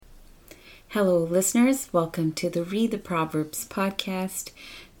Hello, listeners. Welcome to the Read the Proverbs podcast.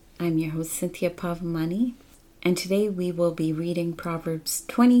 I'm your host, Cynthia Pavamani, and today we will be reading Proverbs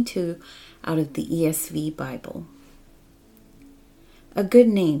 22 out of the ESV Bible. A good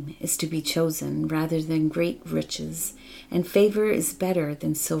name is to be chosen rather than great riches, and favor is better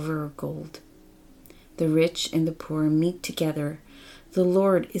than silver or gold. The rich and the poor meet together. The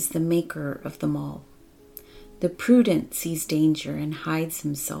Lord is the maker of them all. The prudent sees danger and hides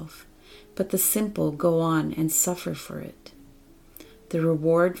himself, but the simple go on and suffer for it. The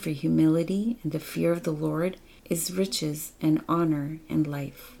reward for humility and the fear of the Lord is riches and honor and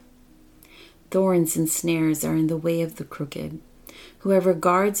life. Thorns and snares are in the way of the crooked. Whoever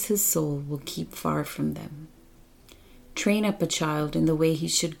guards his soul will keep far from them. Train up a child in the way he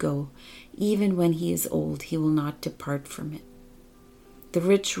should go. Even when he is old, he will not depart from it. The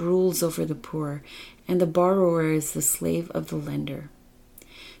rich rules over the poor, and the borrower is the slave of the lender.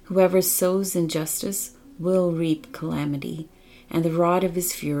 Whoever sows injustice will reap calamity, and the rod of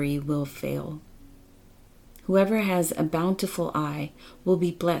his fury will fail. Whoever has a bountiful eye will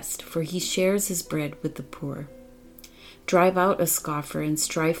be blessed, for he shares his bread with the poor. Drive out a scoffer, and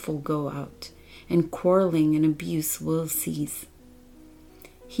strife will go out, and quarreling and abuse will cease.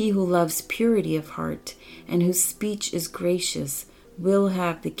 He who loves purity of heart, and whose speech is gracious, will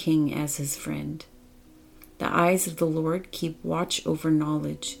have the king as his friend. The eyes of the Lord keep watch over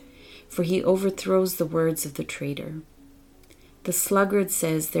knowledge, for he overthrows the words of the traitor. The sluggard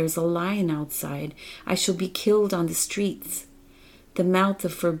says, "There's a lion outside. I shall be killed on the streets." The mouth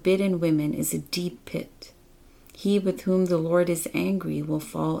of forbidden women is a deep pit. He with whom the Lord is angry will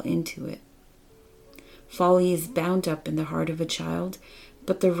fall into it. Folly is bound up in the heart of a child,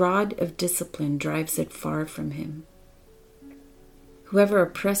 but the rod of discipline drives it far from him. Whoever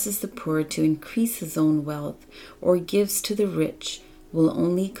oppresses the poor to increase his own wealth or gives to the rich will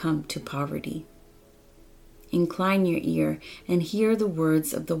only come to poverty. Incline your ear and hear the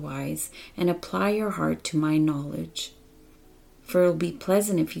words of the wise, and apply your heart to my knowledge. For it will be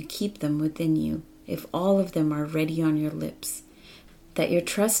pleasant if you keep them within you, if all of them are ready on your lips. That your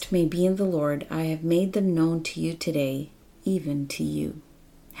trust may be in the Lord, I have made them known to you today, even to you.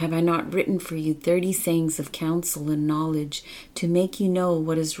 Have I not written for you 30 sayings of counsel and knowledge, to make you know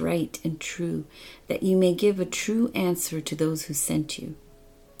what is right and true, that you may give a true answer to those who sent you?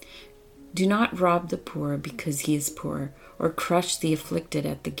 Do not rob the poor because he is poor, or crush the afflicted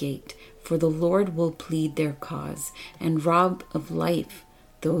at the gate, for the Lord will plead their cause, and rob of life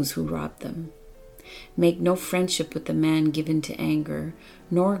those who rob them. Make no friendship with the man given to anger,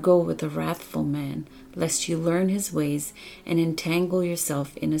 nor go with a wrathful man, lest you learn his ways and entangle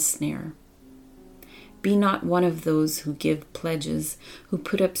yourself in a snare. Be not one of those who give pledges, who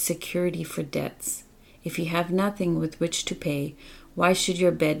put up security for debts. If you have nothing with which to pay, why should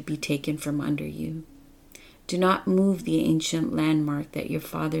your bed be taken from under you? Do not move the ancient landmark that your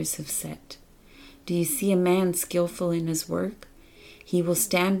fathers have set. Do you see a man skillful in his work? He will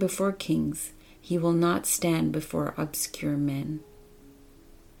stand before kings. He will not stand before obscure men.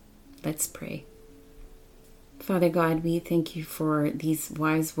 Let's pray. Father God, we thank you for these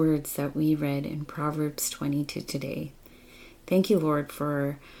wise words that we read in Proverbs 22 today. Thank you, Lord,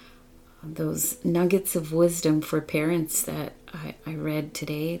 for those nuggets of wisdom for parents that I read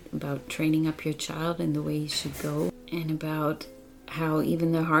today about training up your child in the way he should go, and about how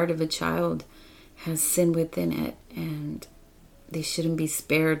even the heart of a child has sin within it, and they shouldn't be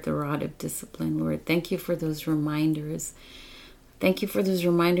spared the rod of discipline, Lord. Thank you for those reminders. Thank you for those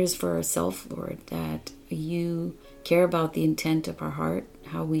reminders for ourselves, Lord, that you care about the intent of our heart,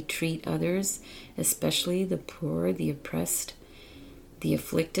 how we treat others, especially the poor, the oppressed, the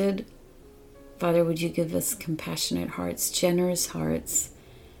afflicted. Father, would you give us compassionate hearts, generous hearts?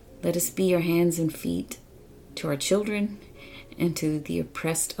 Let us be your hands and feet to our children and to the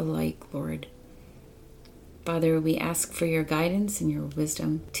oppressed alike, Lord. Father, we ask for your guidance and your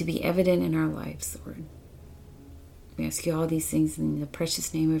wisdom to be evident in our lives, Lord. We ask you all these things in the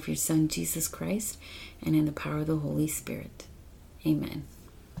precious name of your Son, Jesus Christ, and in the power of the Holy Spirit. Amen.